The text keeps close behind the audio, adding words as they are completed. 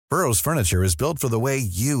Burrow's furniture is built for the way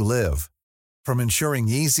you live. From ensuring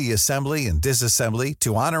easy assembly and disassembly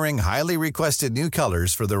to honoring highly requested new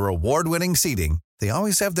colors for their award-winning seating, they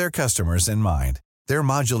always have their customers in mind. Their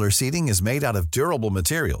modular seating is made out of durable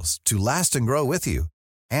materials to last and grow with you.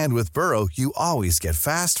 And with Burrow, you always get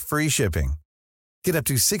fast, free shipping. Get up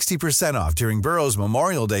to 60% off during Burrow's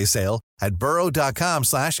Memorial Day sale at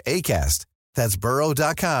burrow.com/ACAST. That's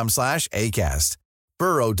burrow.com/ACAST.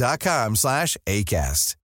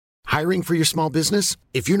 burrow.com/ACAST. Hiring for your small business?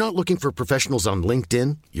 If you're not looking for professionals on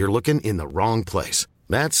LinkedIn, you're looking in the wrong place.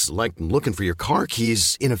 That's like looking for your car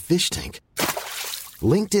keys in a fish tank.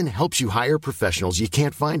 LinkedIn helps you hire professionals you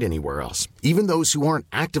can't find anywhere else, even those who aren't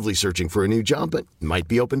actively searching for a new job but might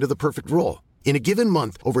be open to the perfect role. In a given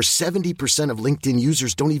month, over 70% of LinkedIn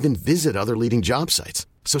users don't even visit other leading job sites.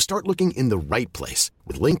 So start looking in the right place.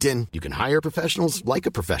 With LinkedIn, you can hire professionals like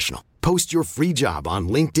a professional. Post your free job on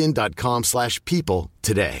linkedin.com/people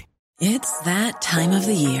today. It's that time of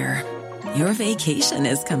the year. Your vacation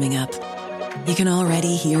is coming up. You can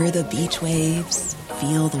already hear the beach waves,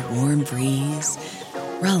 feel the warm breeze,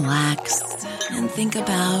 relax, and think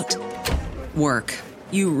about work.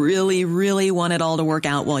 You really, really want it all to work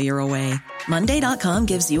out while you're away. Monday.com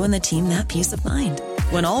gives you and the team that peace of mind.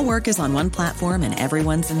 When all work is on one platform and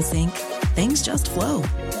everyone's in sync, things just flow.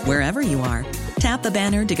 Wherever you are, tap the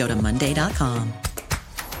banner to go to Monday.com.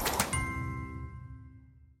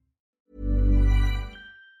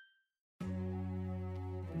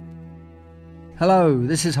 Hello,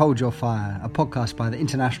 this is Hold Your Fire, a podcast by the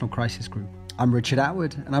International Crisis Group. I'm Richard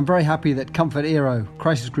Atwood, and I'm very happy that Comfort Iro,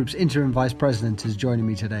 Crisis Group's interim vice president, is joining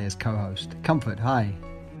me today as co-host. Comfort, hi.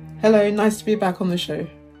 Hello, nice to be back on the show.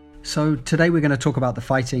 So today we're going to talk about the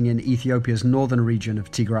fighting in Ethiopia's northern region of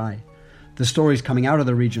Tigray. The stories coming out of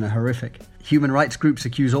the region are horrific. Human rights groups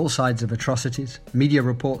accuse all sides of atrocities. Media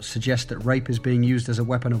reports suggest that rape is being used as a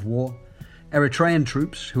weapon of war. Eritrean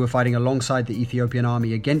troops, who are fighting alongside the Ethiopian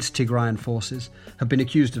army against Tigrayan forces, have been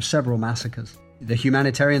accused of several massacres. The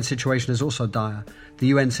humanitarian situation is also dire. The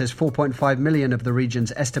UN says 4.5 million of the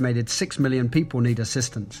region's estimated 6 million people need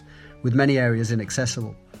assistance, with many areas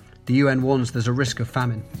inaccessible. The UN warns there's a risk of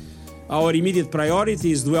famine. Our immediate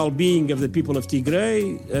priority is the well-being of the people of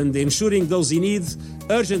Tigray and ensuring those in need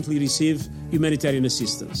urgently receive humanitarian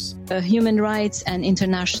assistance. Human rights and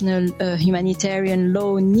international humanitarian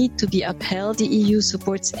law need to be upheld. The EU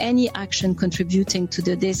supports any action contributing to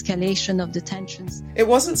the de-escalation of the tensions. It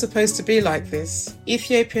wasn't supposed to be like this.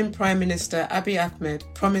 Ethiopian Prime Minister Abiy Ahmed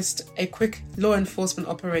promised a quick law enforcement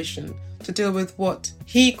operation to deal with what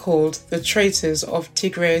he called the traitors of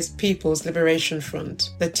Tigray's People's Liberation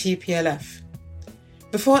Front, the TPLF.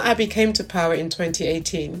 Before Abiy came to power in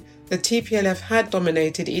 2018, the TPLF had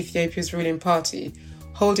dominated Ethiopia's ruling party,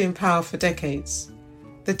 holding power for decades.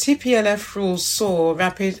 The TPLF rule saw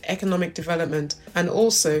rapid economic development and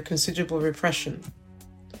also considerable repression.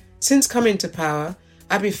 Since coming to power,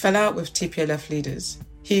 Abiy fell out with TPLF leaders.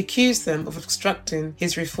 He accused them of obstructing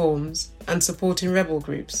his reforms and supporting rebel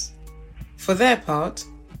groups. For their part,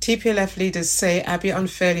 TPLF leaders say Abiy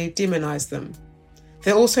unfairly demonized them.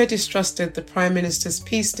 They also distrusted the Prime Minister's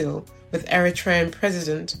peace deal with Eritrean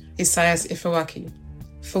President Isaias Afwerki,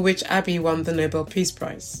 for which Abiy won the Nobel Peace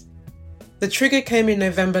Prize. The trigger came in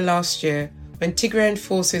November last year when Tigrayan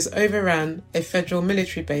forces overran a federal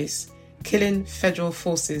military base, killing federal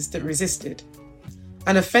forces that resisted.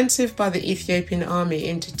 An offensive by the Ethiopian army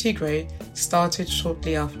into Tigray started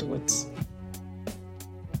shortly afterwards.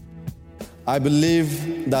 I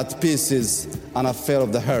believe that peace is an affair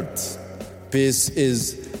of the heart. Peace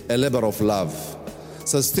is a labor of love.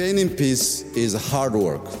 Sustaining peace is hard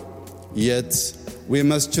work, yet we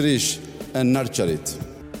must cherish and nurture it.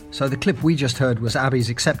 So the clip we just heard was Abiy's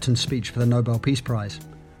acceptance speech for the Nobel Peace Prize.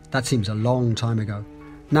 That seems a long time ago.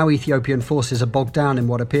 Now Ethiopian forces are bogged down in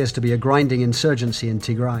what appears to be a grinding insurgency in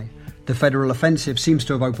Tigray. The federal offensive seems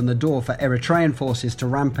to have opened the door for Eritrean forces to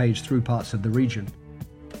rampage through parts of the region.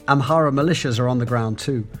 Amhara militias are on the ground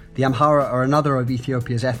too. The Amhara are another of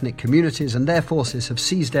Ethiopia's ethnic communities, and their forces have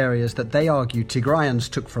seized areas that they argue Tigrayans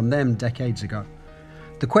took from them decades ago.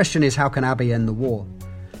 The question is, how can Abiy end the war?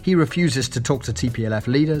 He refuses to talk to TPLF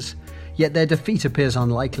leaders, yet their defeat appears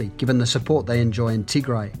unlikely given the support they enjoy in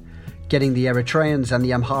Tigray. Getting the Eritreans and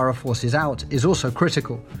the Amhara forces out is also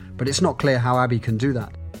critical, but it's not clear how Abiy can do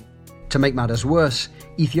that. To make matters worse,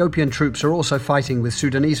 Ethiopian troops are also fighting with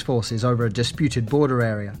Sudanese forces over a disputed border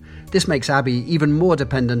area. This makes Abiy even more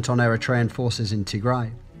dependent on Eritrean forces in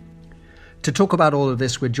Tigray. To talk about all of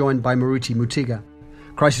this, we're joined by Muruti Mutiga,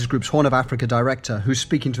 Crisis Group's Horn of Africa director, who's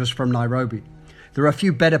speaking to us from Nairobi. There are a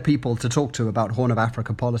few better people to talk to about Horn of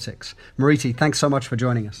Africa politics. Muruti, thanks so much for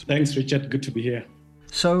joining us. Thanks, Richard. Good to be here.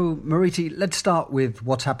 So, Mariti, let's start with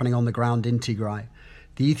what's happening on the ground in Tigray.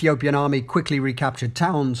 The Ethiopian army quickly recaptured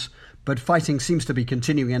towns, but fighting seems to be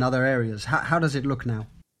continuing in other areas. How does it look now?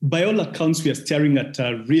 By all accounts, we are staring at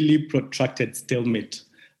a really protracted stalemate.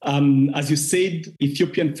 As you said,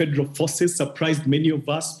 Ethiopian Federal Forces surprised many of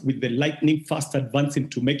us with the lightning-fast advance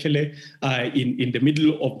into Mekele in the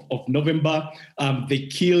middle of November. They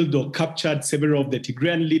killed or captured several of the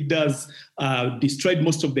Tigrayan leaders, destroyed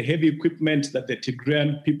most of the heavy equipment that the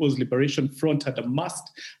Tigrayan People's Liberation Front had amassed,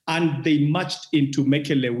 and they marched into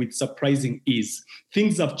Mekele with surprising ease.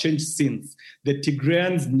 Things have changed since. The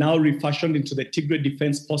Tigrayans, now refashioned into the Tigray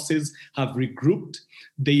Defense Forces, have regrouped.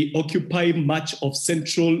 They occupy much of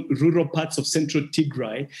rural parts of central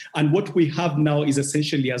Tigray. And what we have now is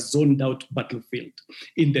essentially a zoned out battlefield.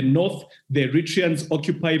 In the north, the Eritreans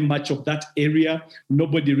occupy much of that area.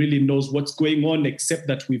 Nobody really knows what's going on, except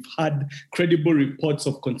that we've had credible reports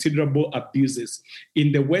of considerable abuses.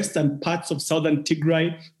 In the western parts of southern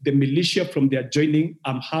Tigray, the militia from the adjoining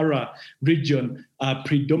Amhara region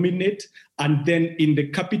predominate. And then in the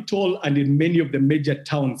capital and in many of the major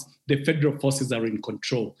towns, the federal forces are in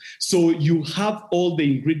control. So you have all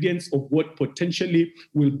the ingredients of what potentially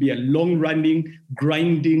will be a long-running,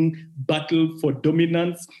 grinding battle for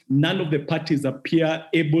dominance. None of the parties appear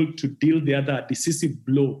able to deal the other a decisive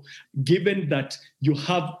blow, given that you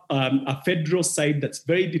have a federal side that's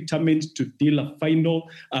very determined to deal a final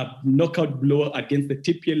knockout blow against the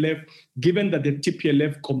TPLF. Given that the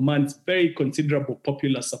TPLF commands very considerable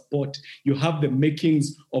popular support, you have the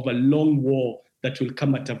makings of a long war that will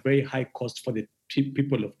come at a very high cost for the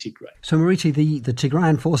people of Tigray. So, Mariti, the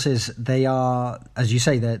Tigrayan forces, they are, as you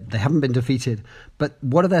say, they haven't been defeated, but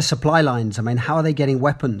what are their supply lines? I mean, how are they getting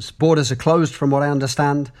weapons? Borders are closed, from what I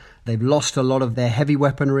understand. They've lost a lot of their heavy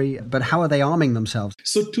weaponry, but how are they arming themselves?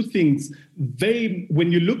 So two things.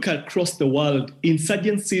 When you look across the world,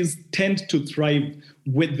 insurgencies tend to thrive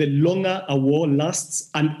with the longer a war lasts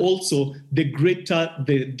and also the greater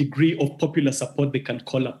the degree of popular support they can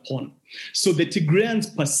call upon. So the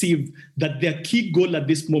Tigrayans perceive that their key goal at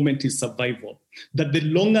this moment is survival, that the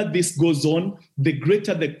longer this goes on, the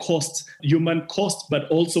greater the cost, human cost, but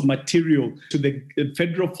also material to the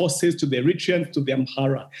federal forces, to the Eritreans, to the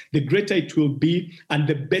Amhara, the greater it will be and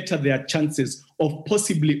the better their chances of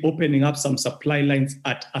possibly opening up some supply lines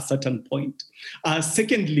at a certain point.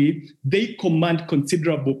 Secondly, they command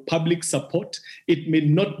considerable public support. It may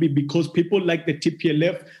not be because people like the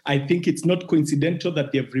TPLF, I think it's not coincidental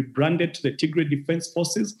that they have rebranded to the Tigray Defense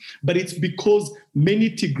Forces, but it's because many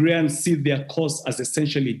Tigrayans see their cause as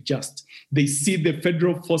essentially just. They see the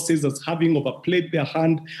federal forces as having overplayed their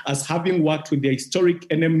hand, as having worked with their historic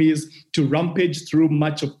enemies to rampage through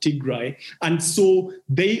much of Tigray. And so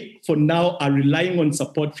they, for now, are relying on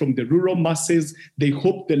support from the rural masses. They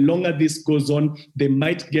hope the longer this goes on, they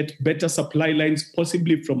might get better supply lines,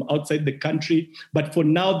 possibly from outside the country. But for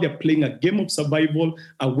now, they're playing a game of survival,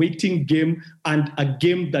 a waiting game, and a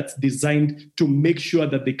game that's designed to make sure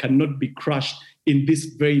that they cannot be crushed in this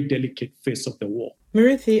very delicate phase of the war.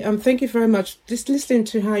 Marithi, thank you very much. Just listening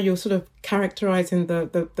to how you're sort of characterising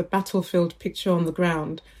the battlefield picture on the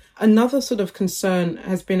ground, another sort of concern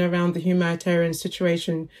has been around the humanitarian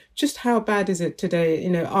situation. Just how bad is it today,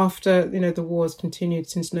 after, the war has continued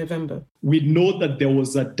since November? We know that there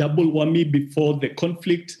was a double whammy before the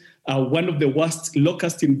conflict, one of the worst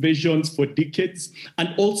locust invasions for decades, and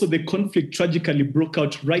also the conflict tragically broke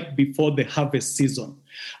out right before the harvest season.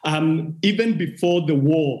 Even before the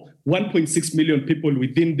war, 1.6 million people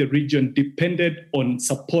within the region depended on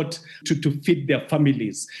support to feed their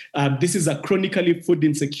families. This is a chronically food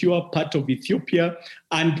insecure part of Ethiopia.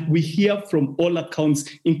 And we hear from all accounts,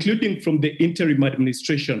 including from the interim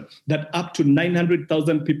administration, that up to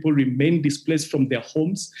 900,000 people remain displaced from their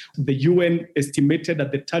homes. The UN estimated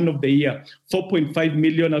at the turn of the year, 4.5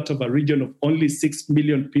 million out of a region of only 6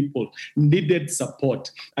 million people needed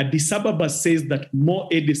support. Addis Ababa says that more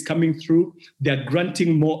aid is coming through. They're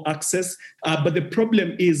granting more access. But the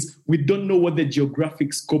problem is we don't know what the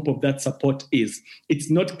geographic scope of that support is.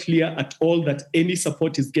 It's not clear at all that any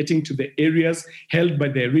support is getting to the areas held by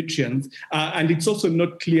the Eritreans. And it's also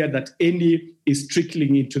not clear that any is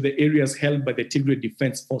trickling into the areas held by the Tigray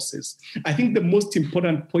Defense Forces. I think the most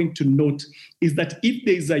important point to note is that if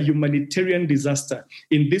there is a humanitarian disaster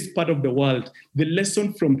in this part of the world, the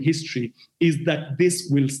lesson from history is that this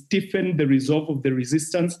will stiffen the resolve of the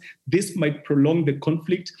resistance. This might prolong the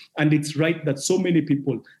conflict. And it's right that so many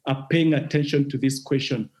people are paying attention to this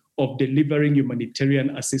question of delivering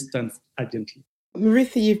humanitarian assistance urgently.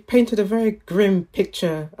 Marithi, you've painted a very grim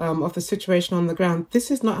picture of the situation on the ground.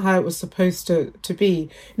 This is not how it was supposed to be.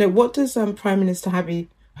 What does Prime Minister Abiy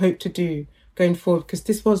hope to do going forward? Because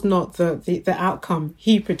this was not the outcome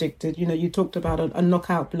he predicted. You talked about a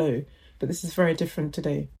knockout blow, but this is very different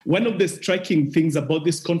today. One of the striking things about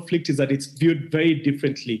this conflict is that it's viewed very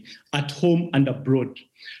differently at home and abroad.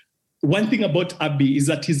 One thing about Abiy is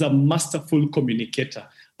that he's a masterful communicator.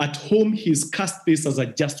 At home, he's cast this as a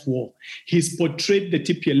just war. He's portrayed the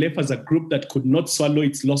TPLF as a group that could not swallow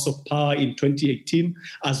its loss of power in 2018,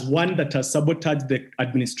 as one that has sabotaged the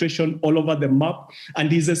administration all over the map.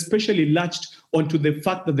 And he's especially latched onto the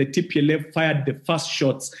fact that the TPLF fired the first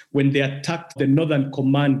shots when they attacked the Northern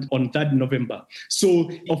Command on 3rd November. So,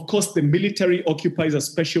 of course, the military occupies a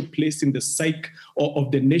special place in the psyche of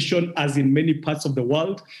the nation, as in many parts of the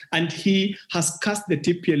world. And he has cast the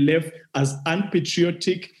TPLF as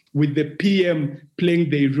unpatriotic, with the PM playing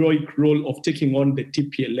the heroic role of taking on the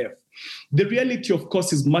TPLF. The reality, of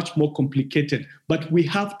course, is much more complicated, but we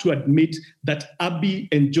have to admit that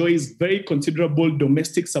Abiy enjoys very considerable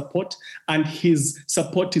domestic support, and his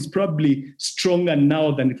support is probably stronger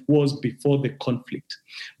now than it was before the conflict.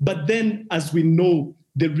 But then, as we know,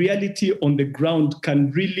 the reality on the ground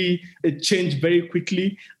can really change very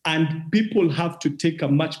quickly, and people have to take a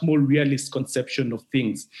much more realist conception of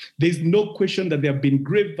things. There's no question that there have been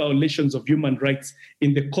grave violations of human rights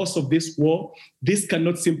in the course of this war. This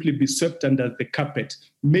cannot simply be swept under the carpet.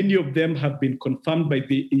 Many of them have been confirmed by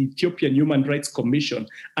the Ethiopian Human Rights Commission,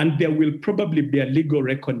 and there will probably be a legal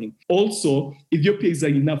reckoning. Also, Ethiopia is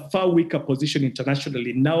in a far weaker position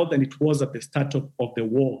internationally now than it was at the start of the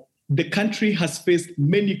war. The country has faced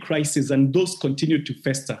many crises, and those continue to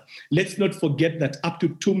fester. Let's not forget that up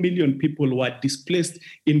to 2 million people were displaced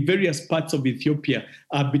in various parts of Ethiopia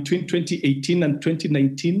between 2018 and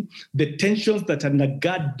 2019. The tensions that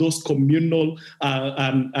undergird those communal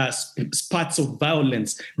spats of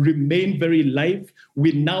violence remain very live.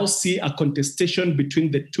 We now see a contestation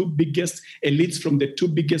between the two biggest elites from the two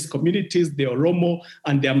biggest communities, the Oromo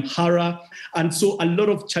and the Amhara. And so a lot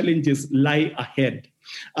of challenges lie ahead.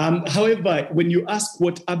 However, when you ask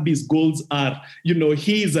what Abiy's goals are,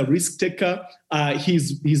 he is a risk taker.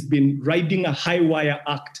 He's been riding a high wire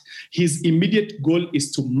act. His immediate goal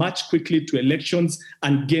is to march quickly to elections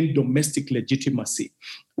and gain domestic legitimacy.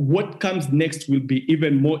 What comes next will be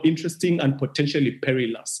even more interesting and potentially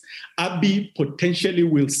perilous. Abiy potentially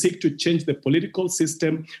will seek to change the political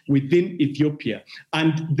system within Ethiopia.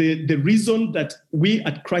 And the reason that we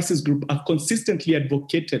at Crisis Group have consistently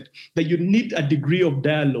advocated that you need a degree of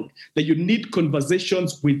dialogue, that you need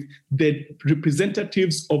conversations with the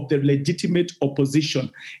representatives of the legitimate opposition,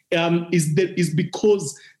 is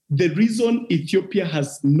because the reason Ethiopia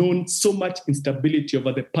has known so much instability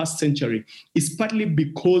over the past century is partly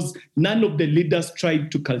because none of the leaders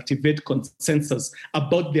tried to cultivate consensus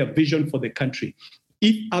about their vision for the country.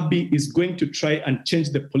 If Abiy is going to try and change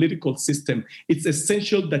the political system, it's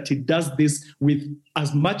essential that he does this with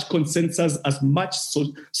as much consensus, as much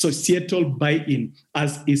societal buy-in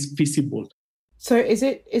as is feasible. So is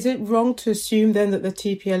it wrong to assume then that the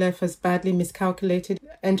TPLF has badly miscalculated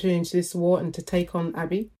entering into this war and to take on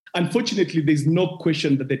Abiy? Unfortunately, there's no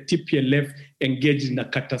question that the TPLF engaged in a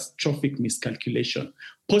catastrophic miscalculation,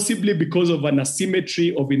 possibly because of an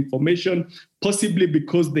asymmetry of information, possibly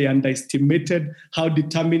because they underestimated how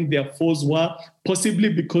determined their foes were, possibly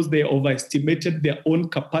because they overestimated their own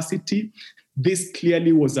capacity. This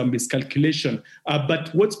clearly was a miscalculation.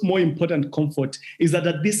 But what's more important, Comfort, is that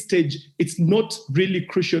at this stage, it's not really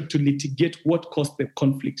crucial to litigate what caused the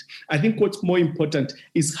conflict. I think what's more important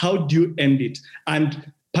is how do you end it?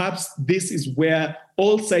 And perhaps this is where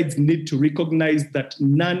all sides need to recognize that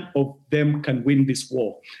none of them can win this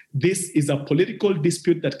war. This is a political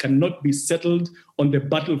dispute that cannot be settled on the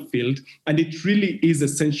battlefield, and it really is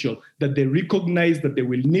essential that they recognize that they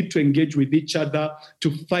will need to engage with each other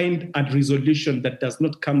to find a resolution that does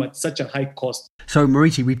not come at such a high cost. So,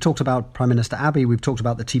 Mariti, we've talked about Prime Minister Abiy, we've talked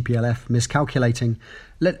about the TPLF miscalculating.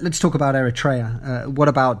 Let's talk about Eritrea. What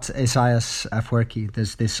about Isaias Afwerki?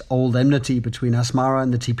 There's this old enmity between Asmara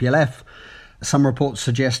and the TPLF. Some reports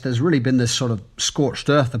suggest there's really been this sort of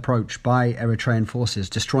scorched earth approach by Eritrean forces,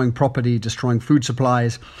 destroying property, destroying food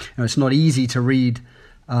supplies. It's not easy to read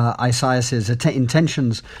Isaias's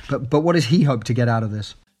intentions, but what does he hope to get out of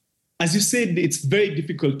this? As you said, it's very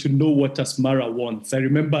difficult to know what Asmara wants. I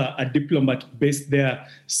remember a diplomat based there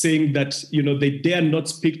saying that, they dare not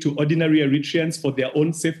speak to ordinary Eritreans for their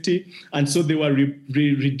own safety. And so they were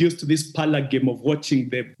reduced to this parlor game of watching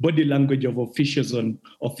the body language of officials on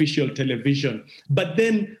official television. But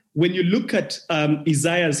then when you look at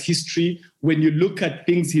Isaiah's history, when you look at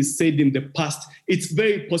things he's said in the past, it's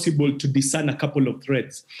very possible to discern a couple of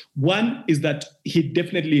threads. One is that he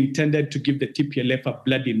definitely intended to give the TPLF a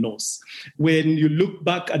bloody nose. When you look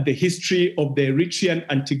back at the history of the Eritrean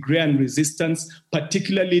and Tigrayan resistance,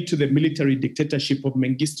 particularly to the military dictatorship of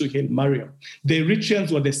Mengistu Haile Mariam, the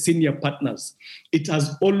Eritreans were the senior partners. It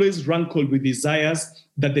has always rankled with Isaiah's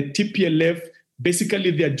that the TPLF, basically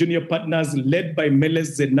their junior partners led by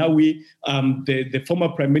Meles Zenawi, the former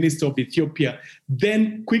prime minister of Ethiopia,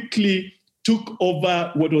 then quickly took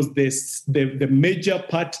over what was the major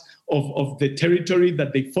part of the territory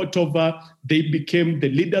that they fought over. They became the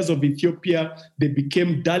leaders of Ethiopia. They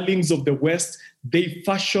became darlings of the West. They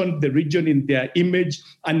fashioned the region in their image,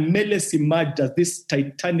 and Meles emerged as this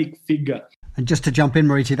titanic figure. And just to jump in,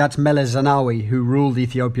 Murithi, that's Meles Zenawi, who ruled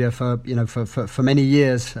Ethiopia for many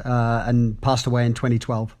years and passed away in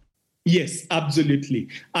 2012. Yes, absolutely.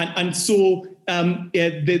 And so the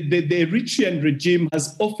Eritrean regime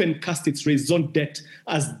has often cast its raison d'etre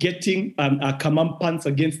as getting comeuppance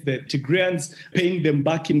against the Tigrayans, paying them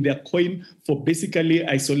back in their coin for basically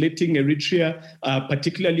isolating Eritrea,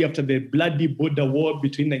 particularly after the bloody border war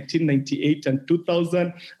between 1998 and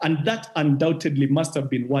 2000. And that undoubtedly must have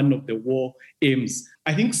been one of the war aims.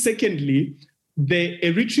 I think, secondly, the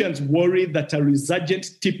Eritreans worry that a resurgent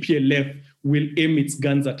TPLF will aim its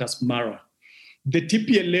guns at Asmara. The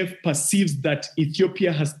TPLF perceives that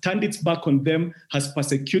Ethiopia has turned its back on them, has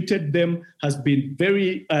persecuted them, has been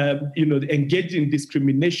very, engaged in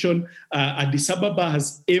discrimination. Addis Ababa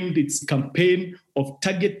has aimed its campaign of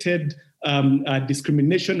targeted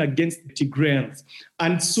discrimination against the Tigrayans.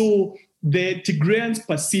 And so the Tigrayans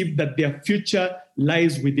perceive that their future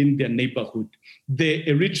lies within their neighborhood. The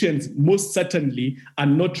Eritreans most certainly are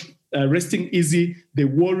not resting easy. They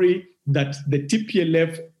worry that the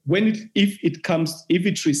TPLF, if it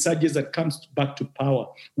resurges and comes back to power,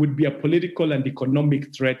 would be a political and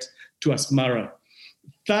economic threat to Asmara.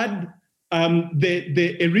 Third,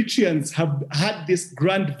 the Eritreans have had this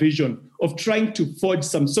grand vision of trying to forge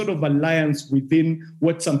some sort of alliance within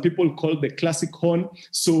what some people call the Classic Horn.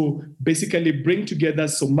 So basically bring together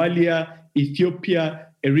Somalia, Ethiopia,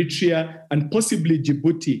 Eritrea, and possibly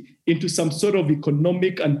Djibouti into some sort of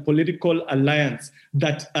economic and political alliance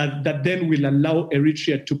that then will allow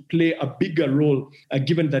Eritrea to play a bigger role,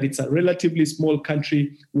 given that it's a relatively small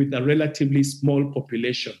country with a relatively small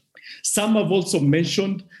population. Some have also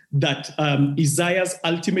mentioned that Isaiah's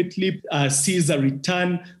ultimately sees a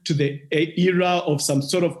return to the era of some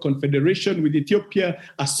sort of confederation with Ethiopia,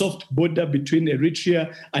 a soft border between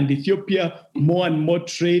Eritrea and Ethiopia, more and more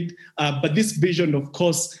trade. But this vision, of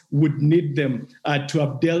course, would need them to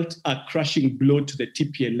have dealt a crushing blow to the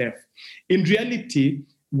TPLF. In reality,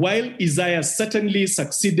 while Isaiah certainly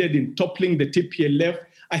succeeded in toppling the TPLF,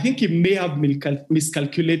 I think he may have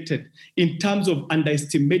miscalculated in terms of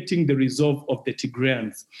underestimating the resolve of the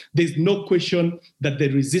Tigrayans. There's no question that the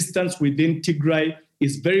resistance within Tigray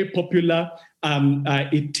is very popular.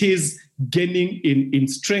 It is gaining in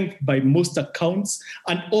strength by most accounts.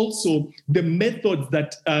 And also the methods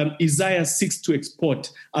that Isaiah seeks to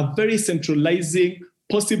export are very centralizing,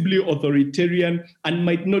 possibly authoritarian, and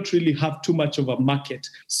might not really have too much of a market.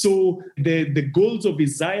 So the goals of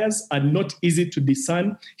Isaiah's are not easy to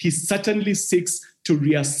discern. He certainly seeks to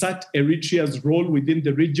reassert Eritrea's role within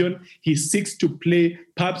the region. He seeks to play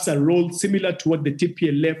perhaps a role similar to what the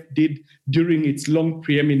TPLF did during its long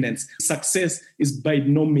preeminence. Success is by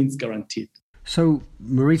no means guaranteed. So,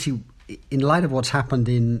 Murithi, in light of what's happened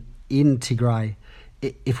in Tigray,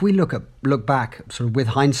 if we look back, sort of with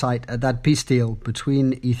hindsight, at that peace deal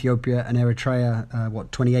between Ethiopia and Eritrea,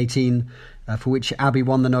 2018, for which Abiy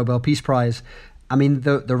won the Nobel Peace Prize, I mean,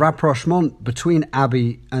 the rapprochement between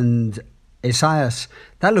Abiy and Isaias,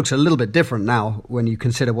 that looks a little bit different now when you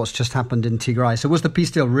consider what's just happened in Tigray. So was the peace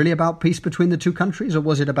deal really about peace between the two countries, or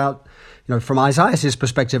was it about, from Isaias'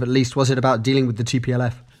 perspective at least, was it about dealing with the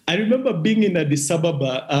TPLF? I remember being in Addis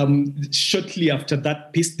Ababa shortly after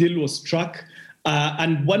that peace deal was struck.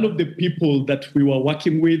 And one of the people that we were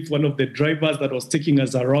working with, one of the drivers that was taking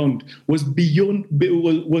us around, was beside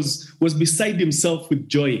himself with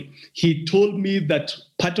joy. He told me that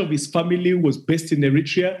part of his family was based in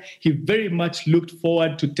Eritrea. He very much looked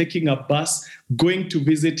forward to taking a bus, going to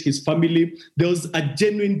visit his family. There was a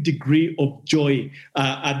genuine degree of joy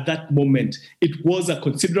at that moment. It was a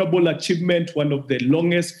considerable achievement, one of the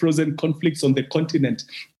longest frozen conflicts on the continent,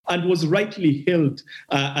 and was rightly hailed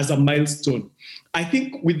as a milestone. I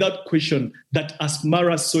think without question that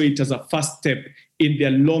Asmara saw it as a first step in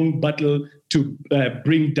their long battle to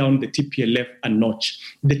bring down the TPLF a notch.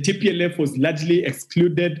 The TPLF was largely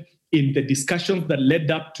excluded in the discussions that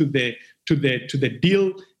led up to the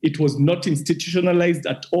deal. It was not institutionalized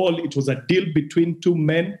at all. It was a deal between two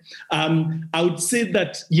men. I would say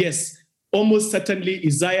that, yes, almost certainly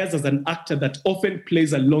Isaias, as an actor that often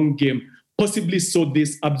plays a long game, possibly saw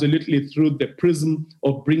this absolutely through the prism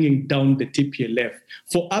of bringing down the TPLF.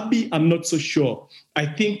 For Abiy, I'm not so sure. I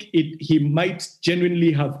think he might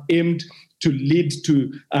genuinely have aimed to lead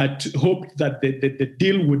to hope that the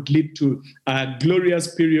deal would lead to a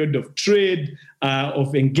glorious period of trade,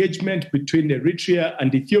 of engagement between Eritrea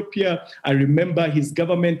and Ethiopia. I remember his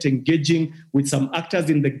government engaging with some actors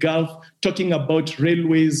in the Gulf, talking about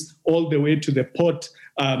railways all the way to the port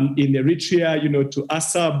in Eritrea, to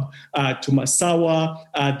Assab, to Massawa.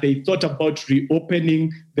 They thought about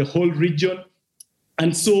reopening the whole region.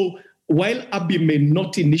 And so while Abiy may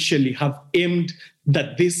not initially have aimed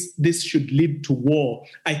that this should lead to war,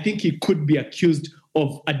 I think he could be accused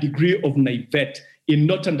of a degree of naivete in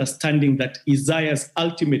not understanding that Isaiah's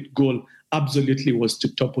ultimate goal absolutely was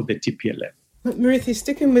to topple the TPLF. Murithi,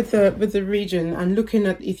 sticking with the region and looking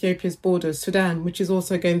at Ethiopia's borders, Sudan, which is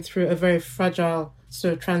also going through a very fragile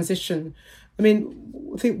sort of transition. I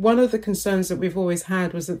mean, I think one of the concerns that we've always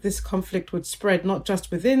had was that this conflict would spread not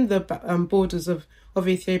just within the borders of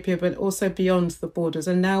Ethiopia, but also beyond the borders.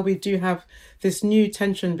 And now we do have this new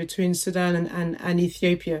tension between Sudan and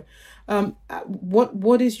Ethiopia.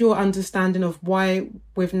 What is your understanding of why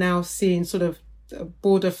we've now seen sort of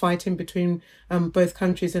border fighting between both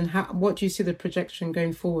countries, and what do you see the projection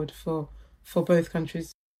going forward for both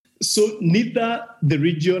countries? So neither the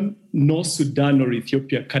region nor Sudan or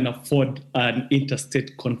Ethiopia can afford an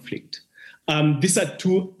interstate conflict. These are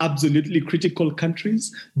two absolutely critical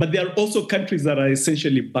countries, but there are also countries that are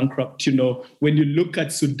essentially bankrupt. When you look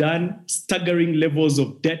at Sudan, staggering levels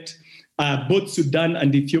of debt. Both Sudan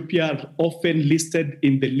and Ethiopia are often listed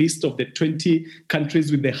in the list of the 20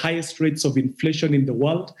 countries with the highest rates of inflation in the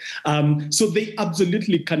world. So they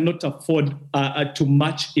absolutely cannot afford to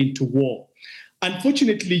march into war.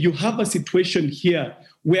 Unfortunately, you have a situation here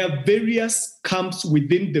where various camps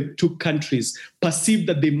within the two countries perceive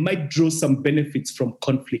that they might draw some benefits from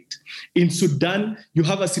conflict. In Sudan, you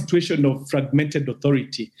have a situation of fragmented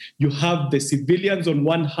authority. You have the civilians on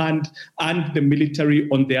one hand and the military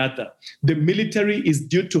on the other. The military is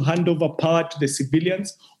due to hand over power to the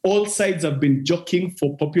civilians. All sides have been jockeying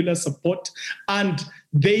for popular support, and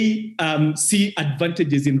they see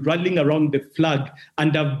advantages in rallying around the flag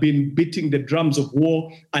and have been beating the drums of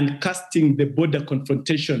war and casting the border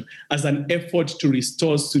confrontation as an effort to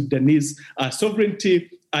restore Sudanese sovereignty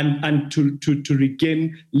and to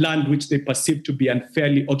regain land which they perceive to be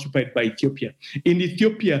unfairly occupied by Ethiopia. In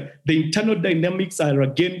Ethiopia, the internal dynamics are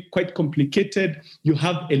again quite complicated. You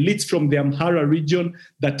have elites from the Amhara region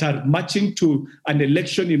that are marching to an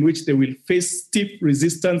election in which they will face stiff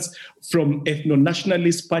resistance from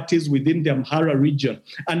ethno-nationalist parties within the Amhara region.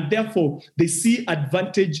 And therefore, they see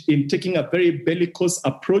advantage in taking a very bellicose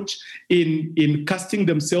approach in casting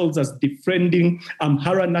themselves as defending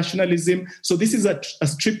Amhara nationalism. So this is a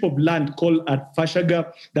strip of land called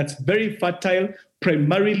Fashaga that's very fertile,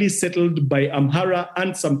 primarily settled by Amhara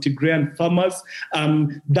and some Tigrayan farmers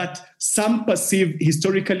that some perceive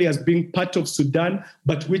historically as being part of Sudan,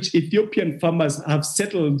 but which Ethiopian farmers have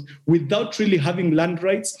settled without really having land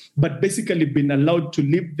rights, but basically been allowed to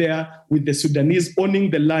live there with the Sudanese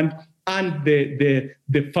owning the land and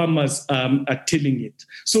the farmers are tilling it.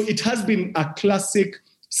 So it has been a classic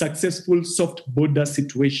successful soft border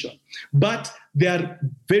situation. But there are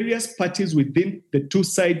various parties within the two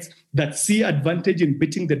sides that see advantage in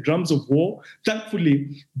beating the drums of war.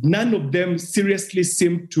 Thankfully, none of them seriously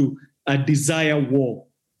seem to desire war.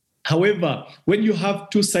 However, when you have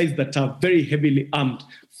two sides that are very heavily armed,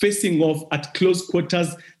 facing off at close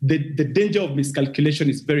quarters, the danger of miscalculation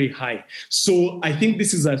is very high. So I think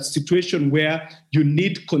this is a situation where you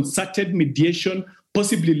need concerted mediation,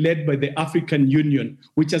 possibly led by the African Union,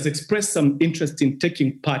 which has expressed some interest in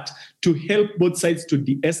taking part to help both sides to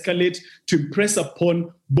de-escalate, to impress upon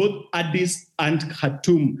both Addis and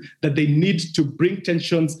Khartoum that they need to bring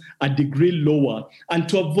tensions a degree lower and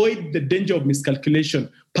to avoid the danger of miscalculation,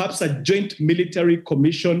 perhaps a joint military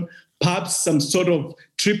commission, perhaps some sort of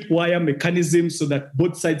tripwire mechanism so that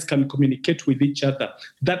both sides can communicate with each other.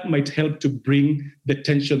 That might help to bring the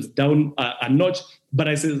tensions down a notch. But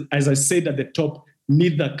as I said at the top,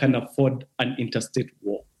 neither can afford an interstate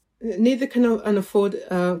war. Neither can afford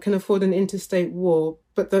an interstate war,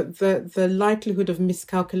 but the likelihood of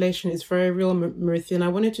miscalculation is very real, Murithi. And I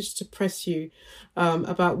wanted just to press you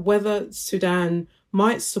about whether Sudan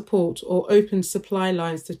might support or open supply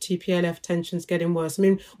lines to TPLF tensions getting worse? I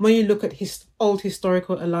mean, when you look at old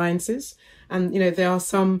historical alliances, and, there are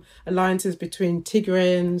some alliances between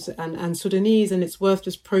Tigrayans and Sudanese, and it's worth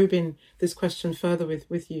just probing this question further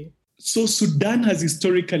with you. So Sudan has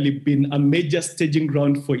historically been a major staging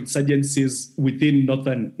ground for insurgencies within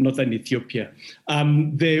northern Ethiopia.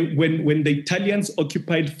 When the Italians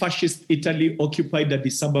occupied, fascist Italy occupied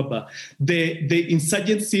Addis Ababa, the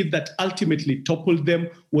insurgency that ultimately toppled them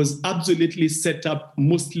was absolutely set up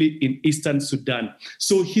mostly in eastern Sudan.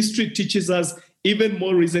 So history teaches us even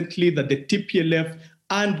more recently that the TPLF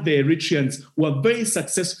and the Eritreans were very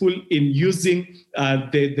successful in using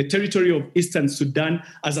the territory of eastern Sudan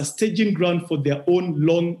as a staging ground for their own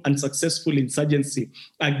long and successful insurgency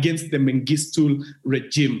against the Mengistu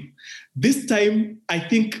regime. This time, I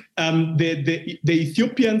think the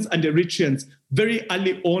Ethiopians and Eritreans very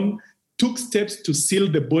early on took steps to seal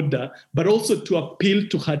the border, but also to appeal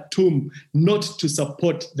to Khartoum not to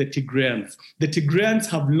support the Tigrayans. The Tigrayans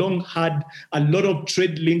have long had a lot of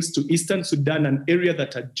trade links to eastern Sudan, an area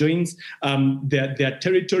that adjoins their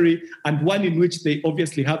territory, and one in which they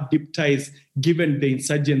obviously have deep ties given the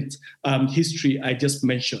insurgent history I just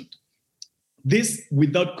mentioned. This,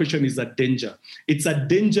 without question, is a danger. It's a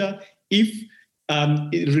danger if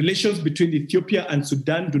relations between Ethiopia and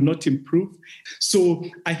Sudan do not improve. So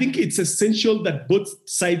I think it's essential that both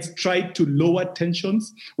sides try to lower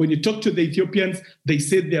tensions. When you talk to the Ethiopians, they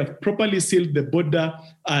say they have properly sealed the border,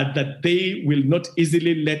 that they will not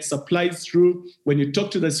easily let supplies through. When you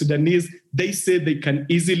talk to the Sudanese, they say they can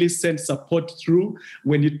easily send support through.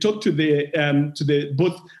 When you talk to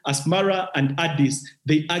both Asmara and Addis,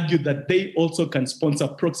 they argue that they also can sponsor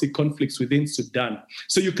proxy conflicts within Sudan.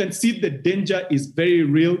 So you can see the danger is very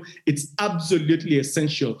real. It's absolutely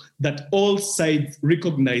essential that all sides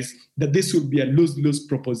recognize that this will be a lose-lose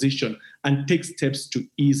proposition and take steps to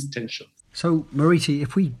ease tensions. So, Mariti,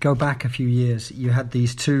 if we go back a few years, you had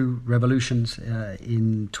these two revolutions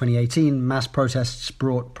in 2018. Mass protests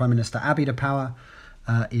brought Prime Minister Abiy to power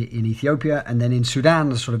in Ethiopia. And then in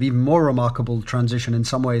Sudan, a sort of even more remarkable transition in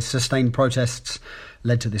some ways. Sustained protests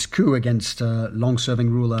led to this coup against long-serving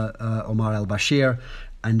ruler Omar al-Bashir,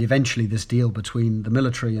 and eventually this deal between the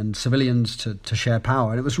military and civilians to share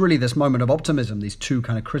power. And it was really this moment of optimism. These two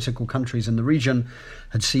kind of critical countries in the region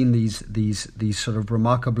had seen these sort of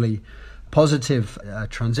remarkably positive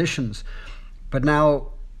transitions. But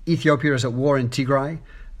now Ethiopia is at war in Tigray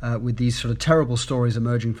with these sort of terrible stories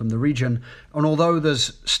emerging from the region. And although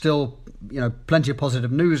there's still plenty of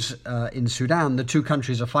positive news in Sudan, the two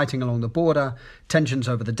countries are fighting along the border. Tensions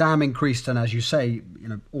over the dam increased, and as you say,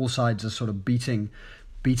 all sides are sort of beating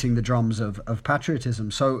the drums of patriotism.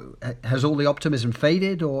 So has all the optimism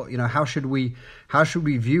faded, or how should we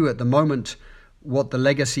view at the moment what the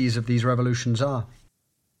legacies of these revolutions are?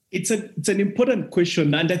 It's an important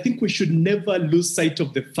question, and I think we should never lose sight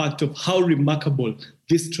of the fact of how remarkable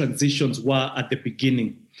these transitions were at the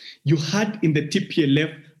beginning. You had in the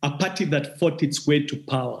TPLF a party that fought its way to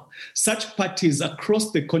power. Such parties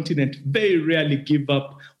across the continent very rarely give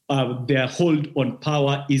up their hold on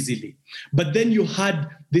power easily. But then you had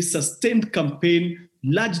this sustained campaign,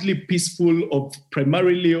 largely peaceful, of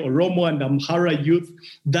primarily Oromo and Amhara youth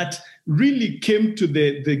that really came to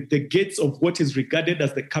the gates of what is regarded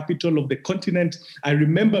as the capital of the continent. I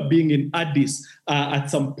remember being in Addis at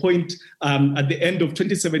some point at the end of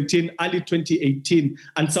 2017, early 2018,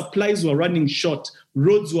 and supplies were running short.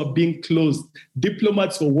 Roads were being closed.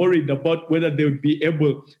 Diplomats were worried about whether they would be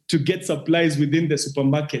able to get supplies within the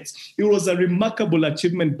supermarkets. It was a remarkable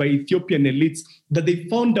achievement by Ethiopian elites that they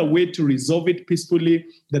found a way to resolve it peacefully,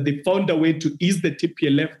 that they found a way to ease the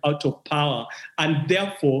TPLF out of power, and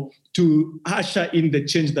therefore to usher in the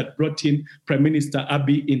change that brought in Prime Minister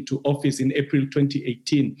Abiy into office in April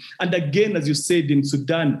 2018. And again, as you said, in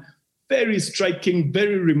Sudan, very striking,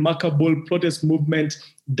 very remarkable protest movement,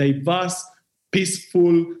 diverse,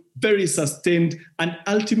 peaceful, very sustained, and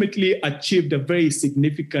ultimately achieved a very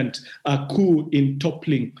significant coup in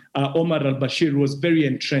toppling Omar al-Bashir, who was very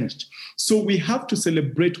entrenched. So we have to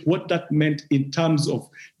celebrate what that meant in terms of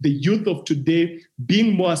the youth of today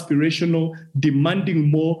being more aspirational, demanding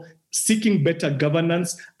more, seeking better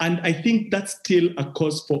governance, and I think that's still a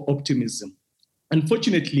cause for optimism.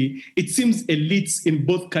 Unfortunately, it seems elites in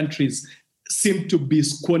both countries seem to be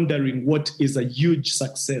squandering what is a huge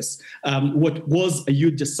success, what was a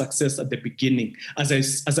huge success at the beginning. As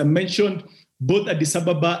I mentioned, both Addis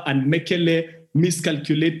Ababa and Mekele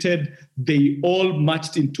miscalculated. They all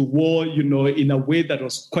marched into war, in a way that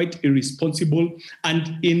was quite irresponsible.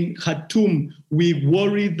 And in Khartoum, we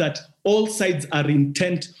worry that all sides are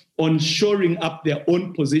intent on shoring up their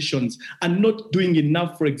own positions and not doing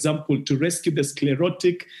enough, for example, to rescue the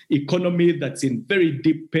sclerotic economy that's in very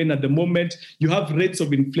deep pain at the moment. You have rates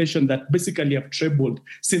of inflation that basically have trebled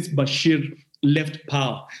since Bashir left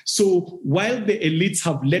power. So while the elites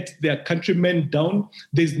have let their countrymen down,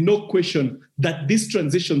 there's no question that these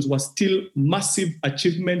transitions were still massive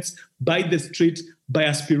achievements by the street, by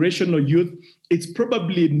aspirational youth. It's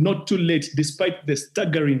probably not too late, despite the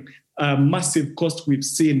staggering massive cost we've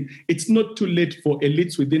seen. It's not too late for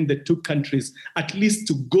elites within the two countries, at least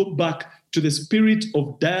to go back to the spirit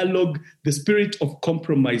of dialogue, the spirit of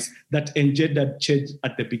compromise that engendered change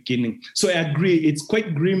at the beginning. So I agree, it's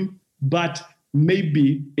quite grim, but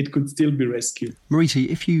maybe it could still be rescued. Murithi,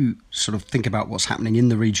 if you sort of think about what's happening in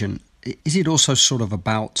the region, is it also sort of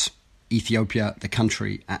about Ethiopia, the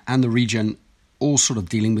country, and the region all sort of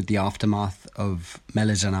dealing with the aftermath of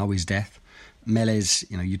Meles Zenawi's death? Meles,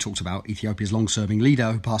 you talked about Ethiopia's long-serving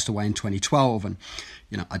leader who passed away in 2012, and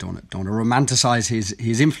I don't want to romanticize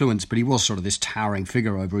his influence, but he was sort of this towering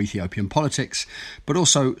figure over Ethiopian politics, but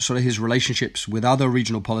also sort of his relationships with other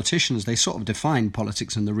regional politicians. They sort of defined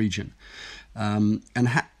politics in the region. And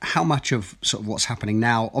how much of sort of what's happening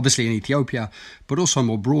now, obviously in Ethiopia, but also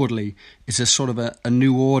more broadly, is a sort of a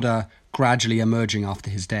new order gradually emerging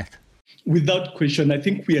after his death? Without question, I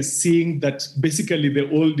think we are seeing that basically the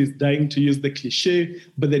old is dying, to use the cliche,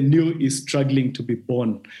 but the new is struggling to be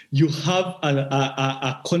born. You have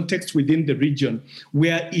a context within the region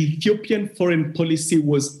where Ethiopian foreign policy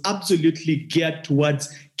was absolutely geared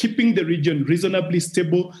towards keeping the region reasonably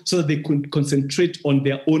stable so that they could concentrate on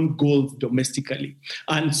their own goals domestically.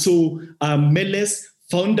 And so Meles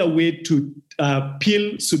found a way to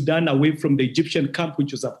peel Sudan away from the Egyptian camp,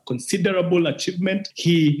 which was a considerable achievement.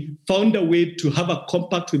 He found a way to have a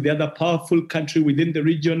compact with the other powerful country within the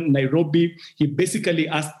region, Nairobi. He basically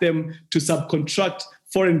asked them to subcontract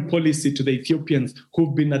foreign policy to the Ethiopians,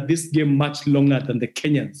 who've been at this game much longer than the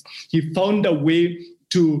Kenyans. He found a way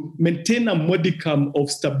to maintain a modicum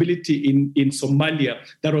of stability in Somalia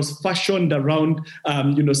that was fashioned around,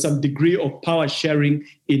 some degree of power sharing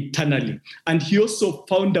internally. And he also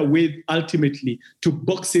found a way ultimately to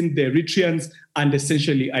box in the Eritreans and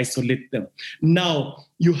essentially isolate them. Now,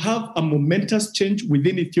 you have a momentous change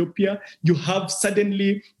within Ethiopia. You have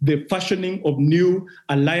suddenly the fashioning of new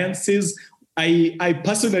alliances. I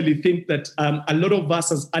personally think that a lot of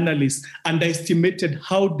us as analysts underestimated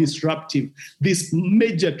how disruptive these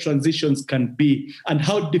major transitions can be and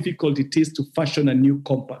how difficult it is to fashion a new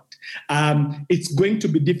compact. It's going to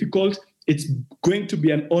be difficult. It's going to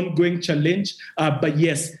be an ongoing challenge. But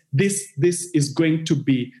yes, this is going to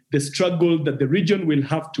be the struggle that the region will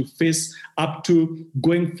have to face up to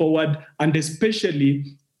going forward. And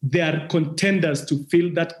especially, there are contenders to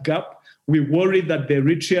fill that gap. We worry that the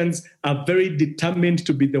Eritreans are very determined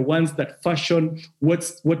to be the ones that fashion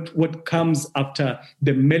what comes after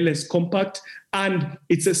the Meles Compact. And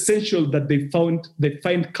it's essential that they find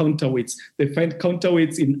counterweights. They find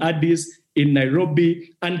counterweights in Addis, in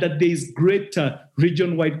Nairobi, and that there is greater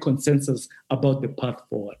region-wide consensus about the path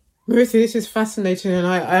forward. Murithi, this is fascinating, and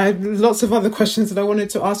I had lots of other questions that I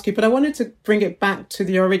wanted to ask you, but I wanted to bring it back to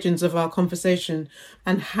the origins of our conversation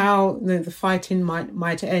and how the fighting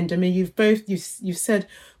might end. I mean, you've said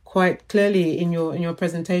quite clearly in your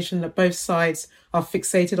presentation that both sides are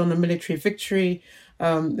fixated on a military victory.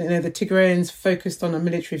 The Tigrayans focused on a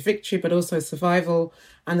military victory, but also survival,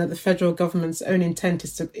 and that the federal government's own intent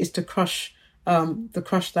is to crush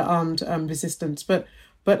the armed resistance.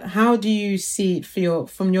 But how do you see it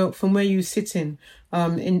from where you sit in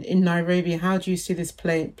Nairobi? How do you see this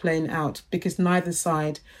playing out? Because neither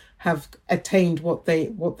side have attained what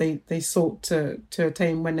they sought to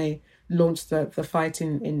attain when they launched the fight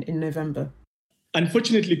in November.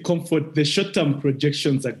 Unfortunately, Comfort, the short-term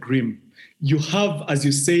projections are grim. You have, as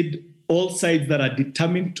you said, all sides that are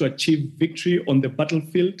determined to achieve victory on the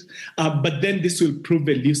battlefield, but then this will prove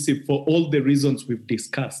elusive for all the reasons we've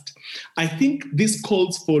discussed. I think this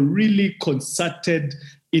calls for really concerted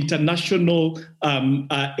international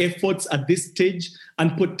efforts at this stage,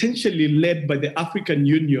 and potentially led by the African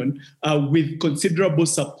Union with considerable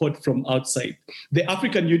support from outside. The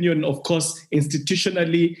African Union, of course,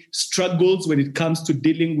 institutionally struggles when it comes to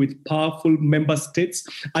dealing with powerful member states.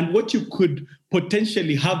 And what you could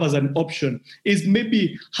potentially have as an option is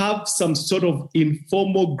maybe have some sort of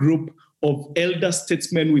informal group of elder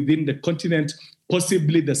statesmen within the continent,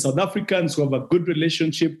 possibly the South Africans who have a good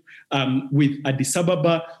relationship with Addis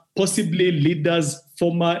Ababa, possibly leaders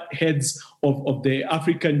former heads of the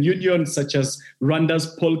African Union, such as Rwanda's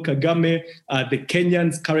Paul Kagame, the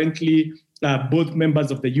Kenyans currently both members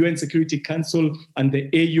of the UN Security Council and the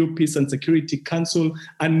AU Peace and Security Council,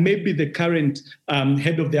 and maybe the current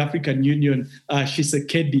head of the African Union,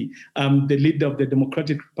 Tshisekedi, the leader of the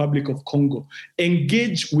Democratic Republic of Congo.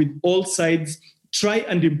 Engage with all sides, try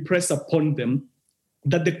and impress upon them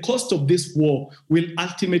that the cost of this war will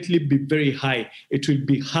ultimately be very high. It will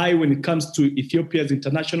be high when it comes to Ethiopia's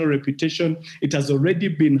international reputation. It has already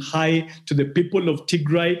been high to the people of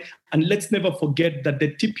Tigray. And let's never forget that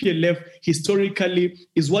the TPLF historically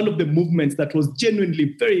is one of the movements that was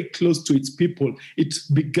genuinely very close to its people. It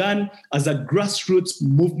began as a grassroots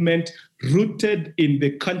movement rooted in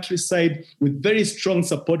the countryside with very strong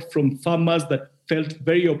support from farmers that felt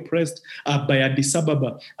very oppressed by Addis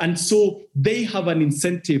Ababa. And so they have an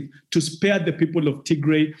incentive to spare the people of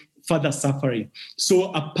Tigray further suffering.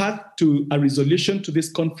 So a path to a resolution to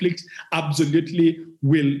this conflict absolutely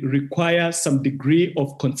will require some degree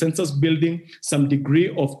of consensus building, some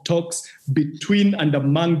degree of talks between and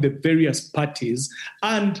among the various parties.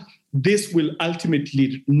 And this will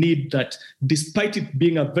ultimately need that, despite it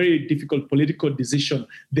being a very difficult political decision,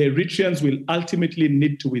 the Eritreans will ultimately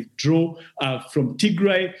need to withdraw from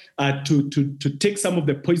Tigray to take some of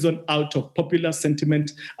the poison out of popular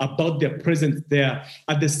sentiment about their presence there.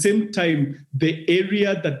 At the same time, the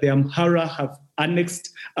area that the Amhara have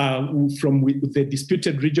annexed from the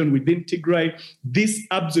disputed region within Tigray, this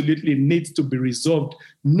absolutely needs to be resolved,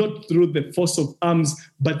 not through the force of arms,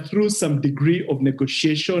 but through some degree of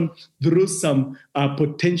negotiation, through some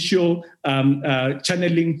potential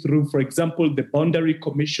channeling through, for example, the Boundary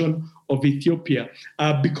Commission of Ethiopia.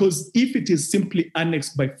 Because if it is simply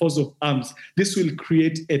annexed by force of arms, this will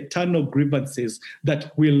create eternal grievances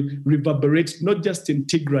that will reverberate not just in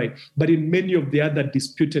Tigray, but in many of the other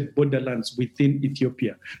disputed borderlands within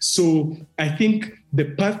Ethiopia. So I think the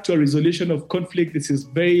path to a resolution of conflict, this is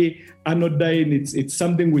very anodyne. It's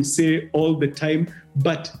something we say all the time,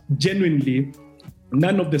 but genuinely,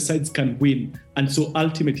 none of the sides can win. And so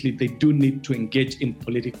ultimately, they do need to engage in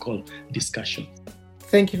political discussion.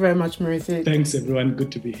 Thank you very much, Murithi. Thanks, everyone.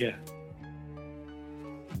 Good to be here.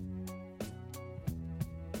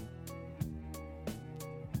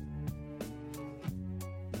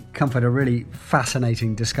 Comfort, a really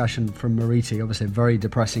fascinating discussion from Murithi. Obviously, a very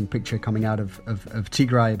depressing picture coming out of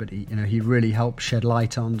Tigray, but he really helped shed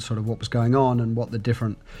light on sort of what was going on and what the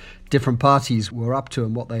different parties were up to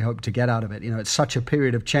and what they hoped to get out of it. It's such a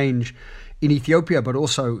period of change in Ethiopia, but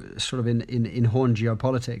also sort of in Horn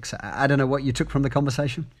geopolitics. I don't know what you took from the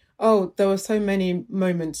conversation. Oh, there were so many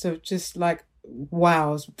moments of just like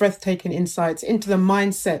wows, breathtaking insights into the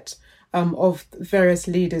mindset of various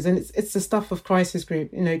leaders. And it's the stuff of Crisis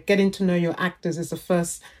Group. Getting to know your actors is the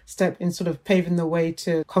first step in sort of paving the way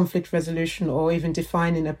to conflict resolution or even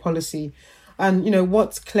defining a policy. And,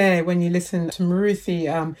 what's clear when you listen to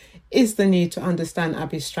Murithi is the need to understand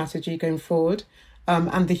Abiy's strategy going forward.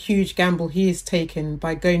 And the huge gamble he has taken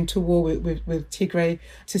by going to war with Tigray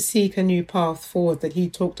to seek a new path forward that he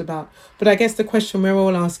talked about. But I guess the question we're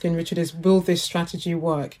all asking, Richard, is will this strategy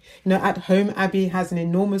work? At home, Abiy has an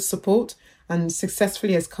enormous support and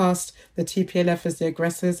successfully has cast the TPLF as the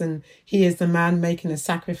aggressors, and he is the man making a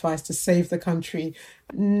sacrifice to save the country.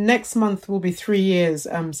 Next month will be 3 years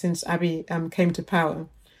since Abiy came to power.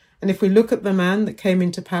 And if we look at the man that came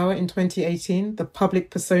into power in 2018, the public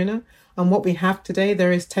persona, and what we have today,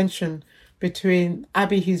 there is tension between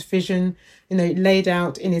Abiy, whose vision, laid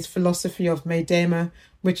out in his philosophy of Medema,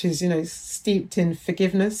 which is, steeped in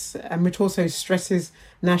forgiveness and which also stresses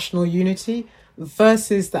national unity,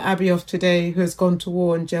 versus the Abiy of today, who has gone to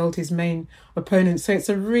war and jailed his main opponent. So it's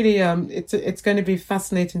a really, it's going to be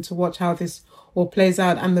fascinating to watch how this all plays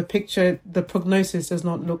out. And the prognosis does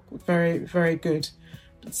not look very, very good.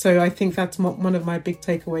 So I think that's one of my big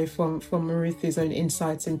takeaway from Murithi's own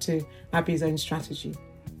insights into Abiy's own strategy.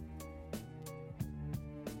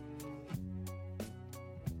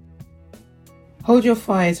 Hold Your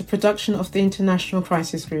Fire is a production of the International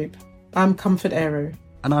Crisis Group. I'm Comfort Aero.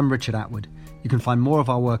 And I'm Richard Atwood. You can find more of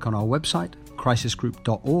our work on our website,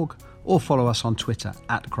 crisisgroup.org, or follow us on Twitter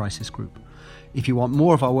 @crisisgroup. If you want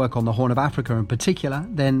more of our work on the Horn of Africa in particular,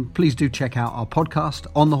 then please do check out our podcast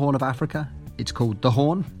on the Horn of Africa. It's called The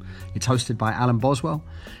Horn. It's hosted by Alan Boswell.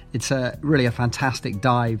 It's really a fantastic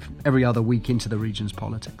dive every other week into the region's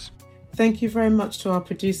politics. Thank you very much to our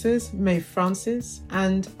producers, Maeve Francis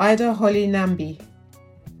and Ida Holly Nambi.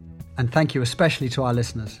 And thank you especially to our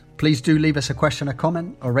listeners. Please do leave us a question, a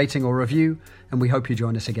comment, a rating or review, and we hope you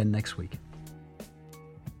join us again next week.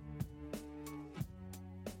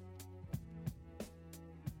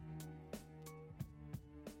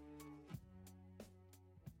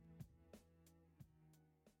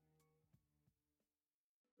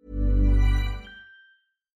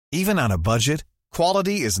 Even on a budget,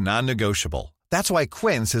 quality is non-negotiable. That's why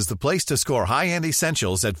Quince is the place to score high-end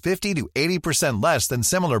essentials at 50 to 80% less than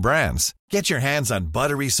similar brands. Get your hands on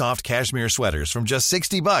buttery soft cashmere sweaters from just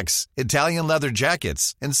 $60, Italian leather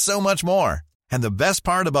jackets, and so much more. And the best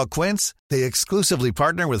part about Quince, they exclusively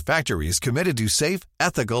partner with factories committed to safe,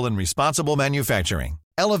 ethical, and responsible manufacturing.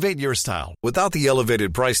 Elevate your style without the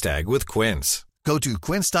elevated price tag with Quince. Go to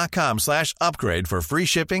quince.com/upgrade for free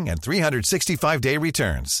shipping and 365-day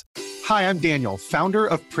returns. Hi, I'm Daniel, founder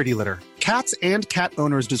of Pretty Litter. Cats and cat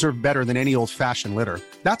owners deserve better than any old-fashioned litter.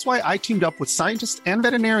 That's why I teamed up with scientists and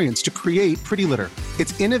veterinarians to create Pretty Litter.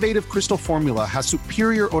 Its innovative crystal formula has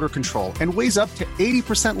superior odor control and weighs up to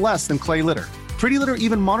 80% less than clay litter. Pretty Litter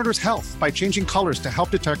even monitors health by changing colors to help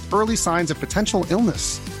detect early signs of potential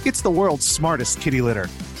illness. It's the world's smartest kitty litter.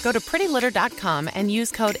 Go to prettylitter.com and use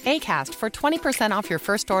code ACAST for 20% off your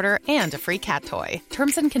first order and a free cat toy.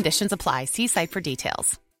 Terms and conditions apply. See site for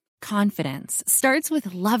details. Confidence starts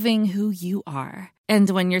with loving who you are. And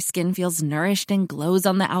when your skin feels nourished and glows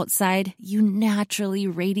on the outside, you naturally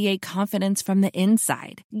radiate confidence from the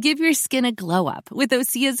inside. Give your skin a glow up with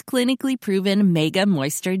Osea's clinically proven Mega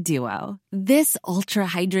Moisture Duo. This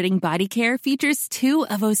ultra-hydrating body care features 2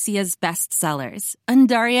 of Osea's best sellers,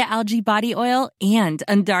 Undaria Algae Body Oil and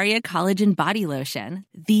Undaria Collagen Body Lotion.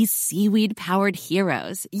 These seaweed-powered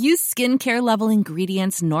heroes use skincare-level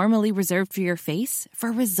ingredients normally reserved for your face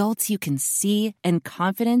for results you can see and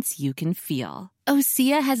confidence you can feel.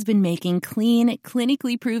 Osea has been making clean,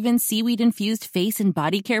 clinically proven seaweed-infused face and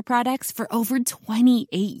body care products for over 28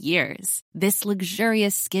 years. This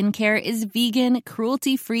luxurious skincare is vegan,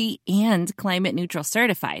 cruelty-free, and climate-neutral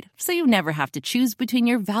certified, so you never have to choose between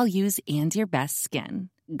your values and your best skin.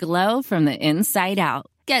 Glow from the inside out.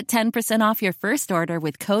 Get 10% off your first order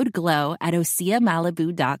with code GLOW at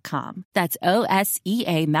OseaMalibu.com. That's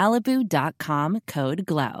OSEA Malibu.com, code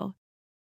GLOW.